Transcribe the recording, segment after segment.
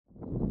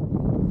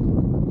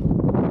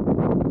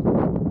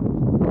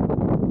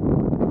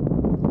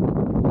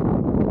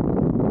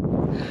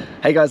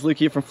Hey guys, Luke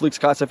here from Flukes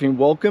Kitesurfing.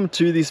 Welcome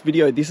to this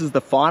video. This is the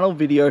final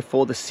video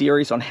for the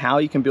series on how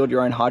you can build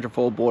your own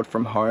hydrofoil board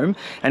from home.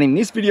 And in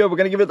this video, we're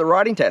going to give it the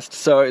riding test.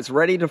 So it's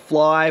ready to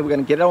fly. We're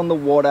going to get it on the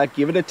water,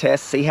 give it a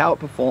test, see how it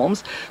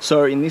performs.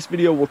 So in this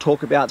video, we'll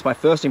talk about my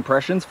first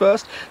impressions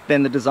first,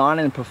 then the design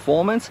and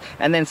performance,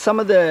 and then some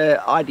of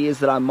the ideas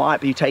that I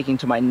might be taking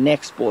to my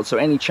next board. So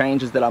any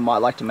changes that I might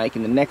like to make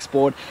in the next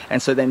board.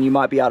 And so then you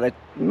might be able to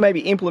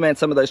maybe implement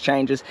some of those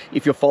changes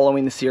if you're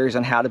following the series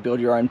on how to build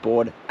your own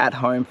board at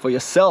home for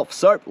yourself.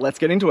 So let's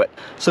get into it.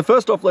 So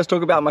first off, let's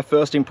talk about my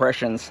first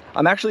impressions.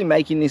 I'm actually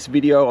making this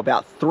video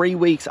about 3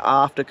 weeks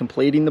after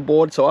completing the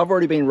board, so I've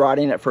already been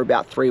riding it for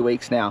about 3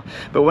 weeks now.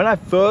 But when I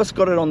first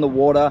got it on the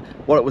water,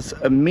 what was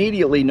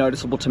immediately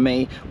noticeable to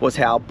me was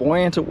how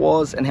buoyant it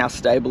was and how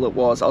stable it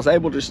was. I was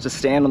able just to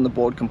stand on the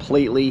board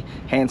completely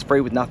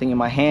hands-free with nothing in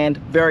my hand.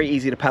 Very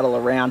easy to paddle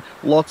around,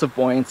 lots of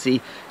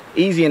buoyancy,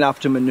 easy enough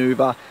to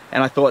maneuver,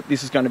 and I thought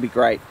this is going to be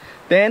great.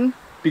 Then,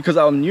 because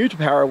I'm new to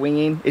para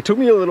winging, it took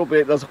me a little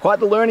bit, there was quite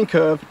the learning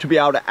curve to be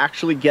able to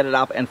actually get it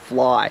up and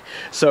fly.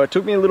 So it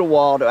took me a little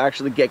while to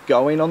actually get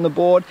going on the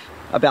board,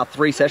 about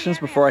 3 sessions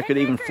before I could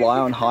even fly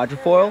on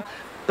hydrofoil.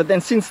 But then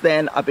since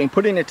then, I've been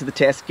putting it to the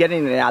test,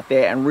 getting it out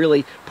there and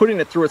really putting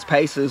it through its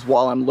paces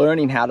while I'm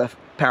learning how to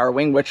para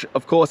wing, which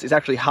of course is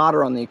actually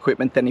harder on the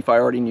equipment than if I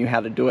already knew how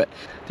to do it.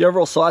 The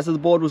overall size of the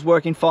board was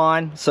working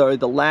fine, so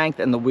the length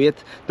and the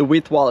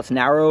width while it's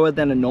narrower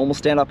than a normal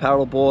stand-up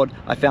paddle board,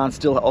 I found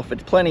still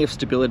offered plenty of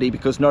stability,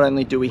 because not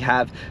only do we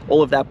have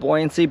all of that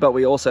buoyancy, but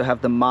we also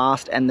have the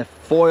mast and the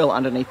foil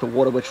underneath the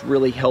water, which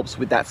really helps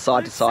with that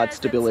side-to-side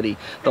stability.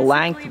 The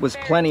length was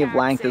plenty of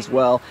length as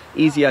well,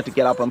 easier to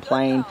get up on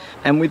plane,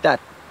 and with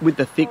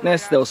the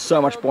thickness, there was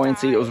so much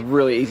buoyancy, it was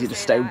really easy to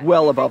stay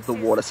well above the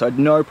water, so I had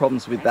no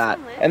problems with that.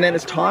 And then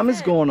as time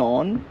has gone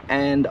on,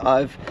 and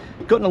I've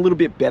gotten a little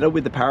bit better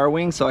with the para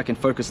wing, so I can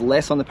focus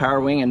less on the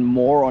para wing and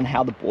more on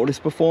how the board is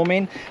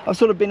performing, I've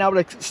sort of been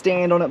able to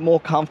stand on it more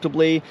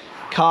comfortably,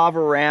 carve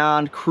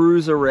around,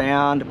 cruise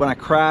around. When I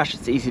crash,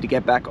 it's easy to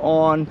get back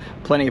on,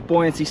 plenty of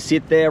buoyancy,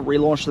 sit there,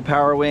 relaunch the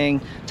para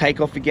wing, take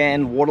off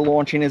again. Water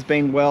launching has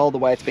been well, the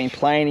way it's been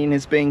planing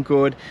has been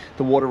good,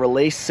 the water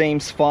release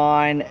seems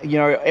fine. You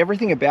know,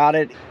 everything about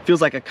it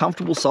feels like a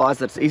comfortable size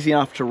that's easy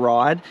enough to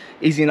ride,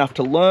 easy enough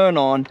to learn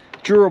on,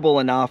 durable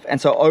enough,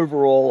 and so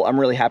overall I'm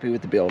really happy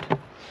with the build.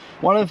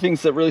 One of the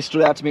things that really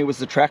stood out to me was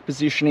the track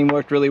positioning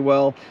worked really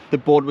well. The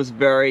board was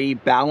very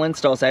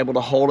balanced. I was able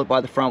to hold it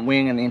by the front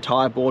wing and the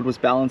entire board was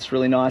balanced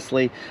really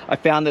nicely. I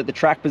found that the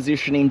track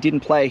positioning didn't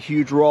play a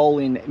huge role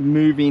in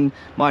moving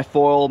my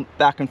foil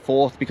back and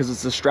forth because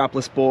it's a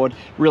strapless board.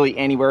 Really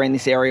anywhere in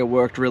this area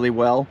worked really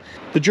well.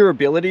 The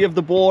durability of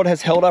the board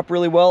has held up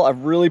really well.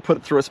 I've really put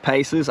it through its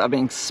paces. I've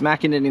been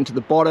smacking it into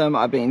the bottom.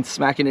 I've been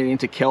smacking it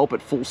into kelp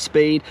at full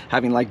speed,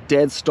 having like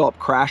dead stop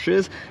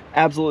crashes.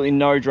 Absolutely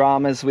no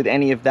dramas with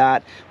any of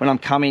that. When I'm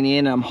coming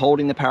in, I'm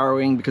holding the para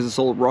wing because it's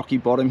all rocky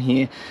bottom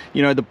here.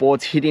 You know, the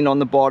board's hitting on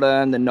the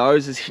bottom, the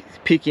nose is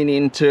picking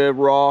into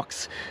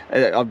rocks.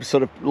 I'm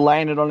sort of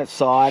laying it on its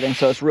side, and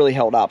so it's really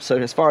held up. So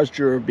as far as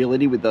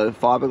durability with the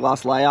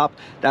fiberglass layup,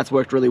 that's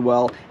worked really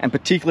well. And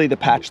particularly the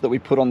patch that we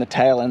put on the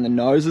tail and the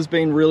nose has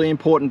been really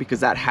important,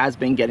 because that has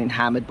been getting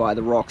hammered by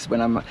the rocks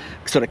when I'm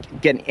sort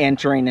of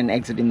entering and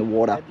exiting the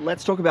water.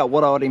 Let's talk about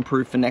what I would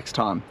improve for next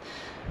time.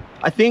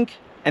 I think,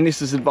 and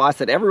this is advice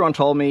that everyone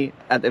told me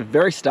at the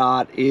very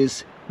start,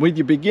 is with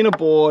your beginner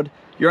board,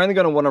 you're only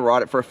going to want to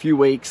ride it for a few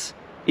weeks,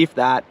 if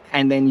that,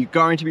 and then you're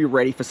going to be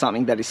ready for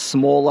something that is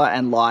smaller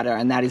and lighter,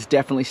 and that is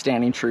definitely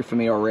standing true for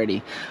me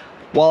already.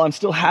 While I'm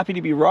still happy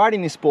to be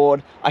riding this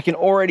board, I can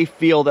already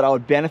feel that I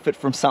would benefit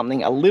from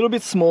something a little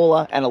bit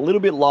smaller and a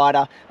little bit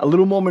lighter, a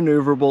little more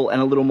maneuverable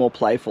and a little more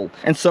playful.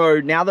 And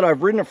so now that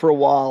I've ridden it for a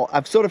while,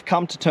 I've sort of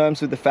come to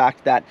terms with the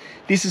fact that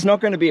this is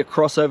not going to be a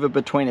crossover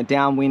between a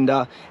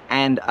downwinder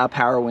and a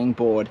para wing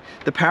board.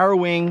 The para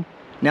wing,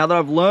 now that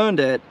I've learned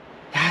it,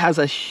 has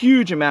a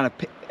huge amount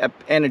of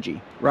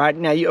energy, right?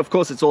 Now, of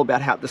course, it's all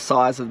about the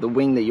size of the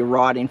wing that you're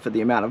riding for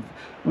the amount of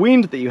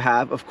wind that you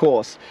have, of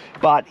course,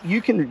 but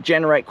you can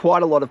generate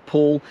quite a lot of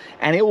pull,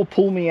 and it will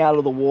pull me out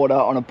of the water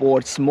on a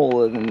board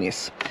smaller than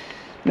this.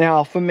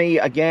 Now, for me,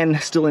 again,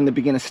 still in the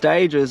beginner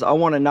stages, I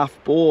want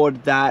enough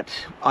board that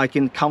I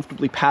can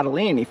comfortably paddle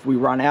in. If we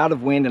run out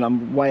of wind and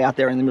I'm way out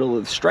there in the middle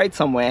of the strait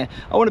somewhere,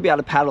 I want to be able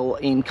to paddle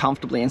in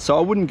comfortably, and so I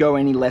wouldn't go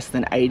any less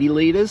than 80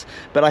 liters,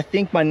 but I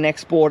think my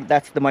next board,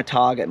 that's my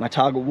target. My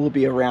target will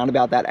be around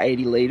about that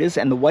 80 liters,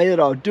 and the way that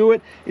I'll do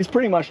it is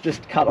pretty much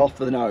just cut off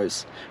the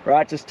nose,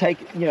 right? Just take,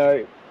 you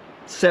know,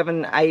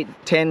 7, 8,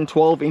 10,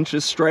 12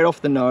 inches straight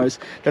off the nose.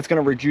 That's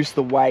going to reduce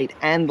the weight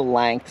and the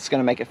length. It's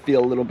going to make it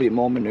feel a little bit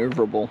more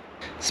maneuverable.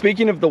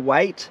 Speaking of the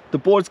weight, the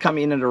boards come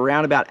in at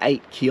around about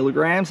 8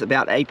 kilograms,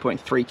 about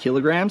 8.3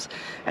 kilograms,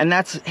 and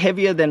that's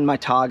heavier than my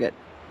target,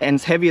 and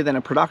it's heavier than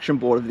a production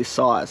board of this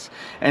size.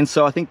 And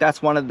so I think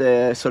that's one of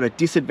the sort of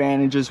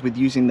disadvantages with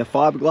using the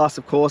fiberglass.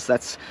 Of course,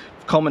 that's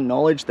common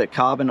knowledge that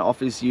carbon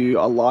offers you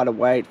a lighter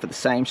weight for the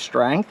same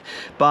strength,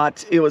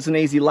 but it was an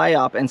easy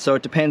layup, and so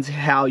it depends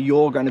how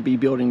you're going to be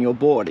building your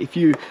board. If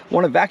you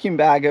want to vacuum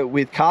bag it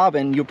with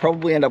carbon, you'll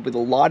probably end up with a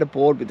lighter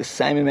board with the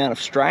same amount of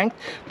strength,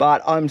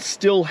 but I'm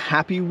still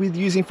happy with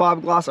using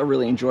fiberglass. I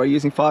really enjoy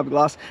using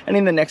fiberglass, and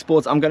in the next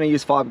boards I'm going to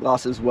use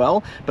fiberglass as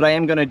well, but I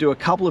am going to do a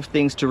couple of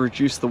things to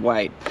reduce the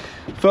weight.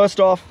 First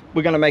off,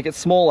 we're going to make it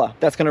smaller.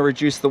 That's going to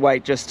reduce the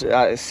weight, just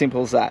as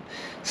simple as that.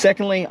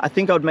 Secondly, I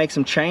think I'd make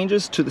some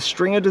changes to the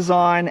stringer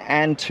design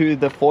and to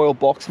the foil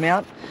box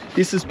mount.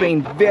 This has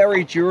been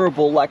very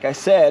durable, like I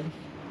said.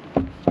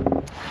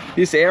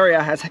 This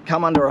area has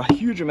come under a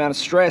huge amount of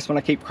stress when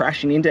I keep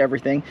crashing into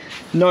everything.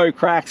 No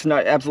cracks,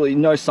 absolutely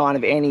no sign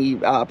of any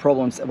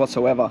problems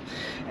whatsoever.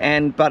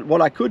 But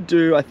what I could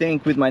do, I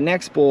think, with my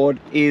next board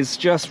is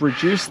just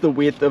reduce the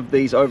width of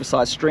these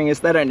oversized stringers.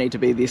 They don't need to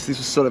be this. This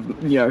is sort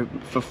of, you know,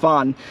 for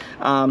fun.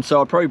 So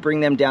I'll probably bring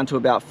them down to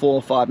about 4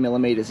 or 5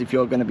 millimeters if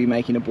you're going to be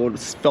making a board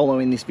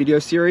following this video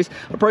series.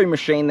 I'll probably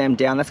machine them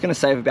down. That's going to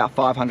save about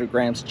 500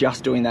 grams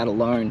just doing that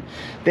alone.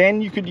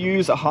 Then you could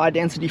use a high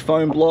density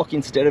foam block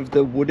instead of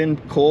the wooden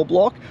core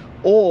block,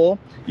 or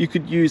you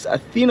could use a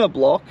thinner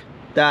block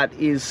that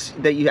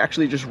you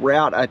actually just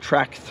route a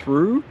track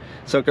through,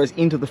 so it goes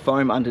into the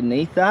foam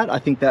underneath that. I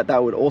think that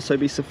would also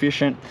be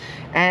sufficient.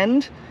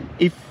 And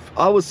if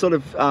I was sort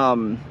of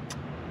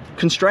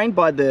constrained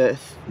by the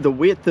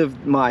width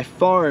of my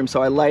foam,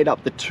 so I laid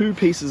up the 2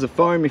 pieces of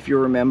foam, if you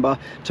remember,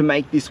 to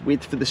make this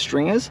width for the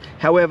stringers.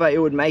 However,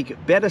 it would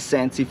make better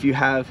sense if you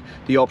have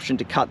the option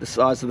to cut the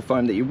size of the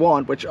foam that you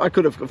want, which I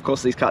could have, of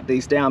course, cut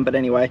these down, but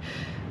anyway,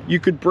 you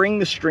could bring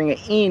the stringer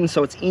in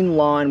so it's in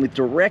line with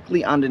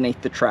directly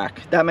underneath the track.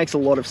 That makes a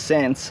lot of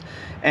sense.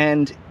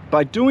 And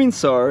by doing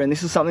so, and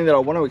this is something that I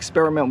want to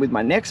experiment with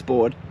my next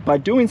board, by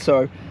doing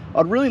so,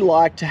 I'd really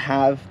like to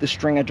have the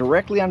stringer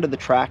directly under the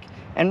track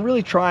and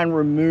really try and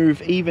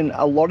remove even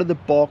a lot of the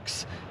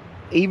box,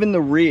 even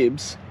the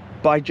ribs,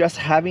 by just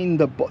having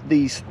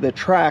the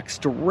tracks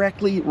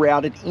directly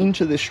routed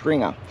into the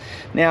stringer.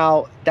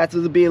 Now, that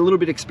would be a little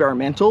bit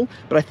experimental,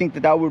 but I think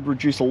that would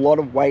reduce a lot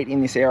of weight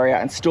in this area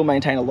and still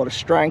maintain a lot of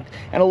strength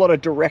and a lot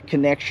of direct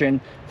connection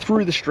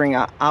through the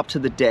stringer up to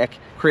the deck,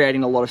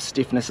 creating a lot of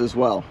stiffness as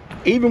well.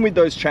 Even with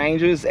those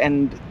changes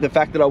and the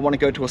fact that I want to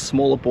go to a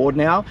smaller board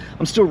now,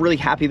 I'm still really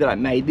happy that I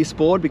made this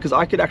board, because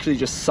I could actually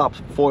just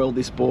foil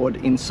this board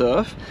in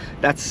surf.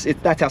 That's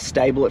how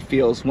stable it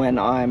feels when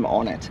I'm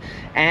on it.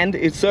 And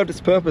it served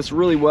its purpose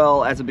really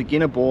well as a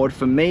beginner board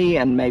for me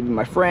and maybe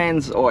my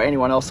friends or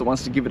anyone else that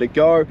wants to give it a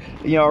go,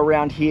 you know,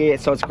 around here.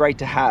 So it's great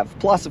to have.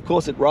 Plus, of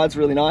course, it rides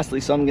really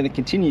nicely, so I'm going to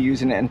continue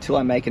using it until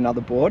I make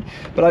another board.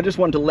 But I just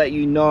wanted to let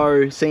you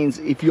know, since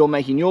if you're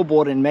making your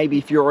board, and maybe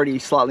if you're already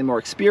slightly more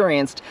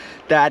experienced,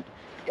 that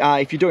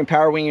if you're doing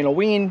power winging or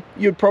winging,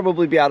 you'd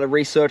probably be able to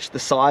research the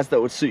size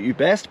that would suit you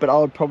best, but I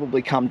would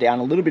probably come down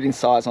a little bit in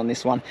size on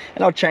this one,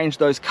 and I'll change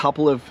those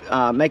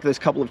make those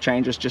couple of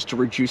changes just to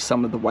reduce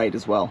some of the weight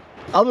as well.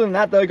 Other than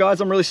that though,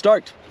 guys, I'm really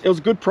stoked. It was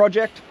a good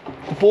project.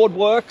 The board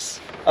works.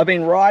 I've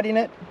been riding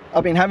it.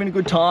 I've been having a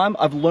good time.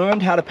 I've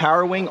learned how to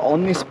power wing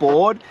on this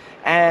board,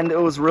 and it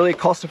was really a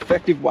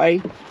cost-effective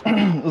way.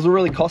 It was a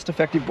really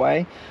cost-effective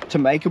way to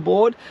make a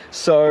board.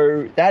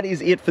 So that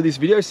is it for this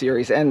video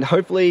series, and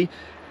hopefully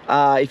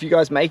if you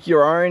guys make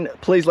your own,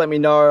 please let me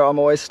know. I'm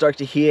always stoked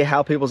to hear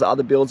how people's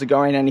other builds are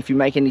going, and if you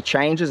make any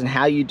changes and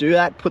how you do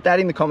that, put that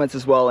in the comments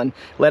as well, and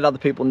let other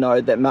people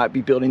know that might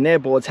be building their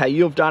boards how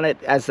you've done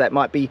it, as that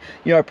might be,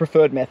 you know,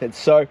 preferred methods.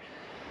 So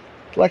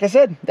like I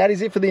said, that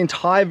is it for the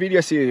entire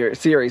video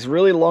series.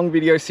 Really long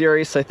video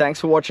series, so thanks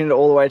for watching it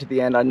all the way to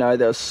the end. I know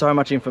there's so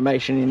much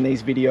information in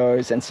these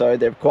videos, and so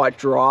they're quite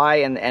dry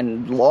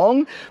and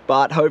long,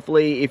 but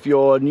hopefully if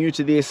you're new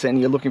to this and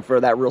you're looking for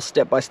that real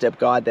step-by-step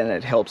guide, then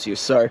it helps you.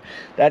 So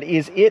that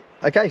is it.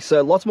 Okay,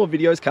 so lots more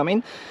videos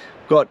coming.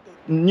 Got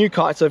new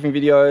kite surfing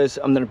videos.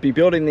 I'm going to be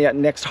building the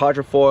next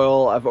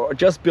hydrofoil. I've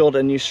just built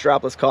a new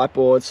strapless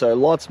kiteboard, so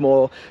lots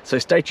more. So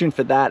stay tuned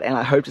for that, and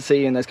I hope to see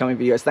you in those coming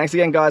videos. Thanks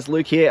again, guys.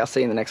 Luke here. I'll see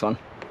you in the next one.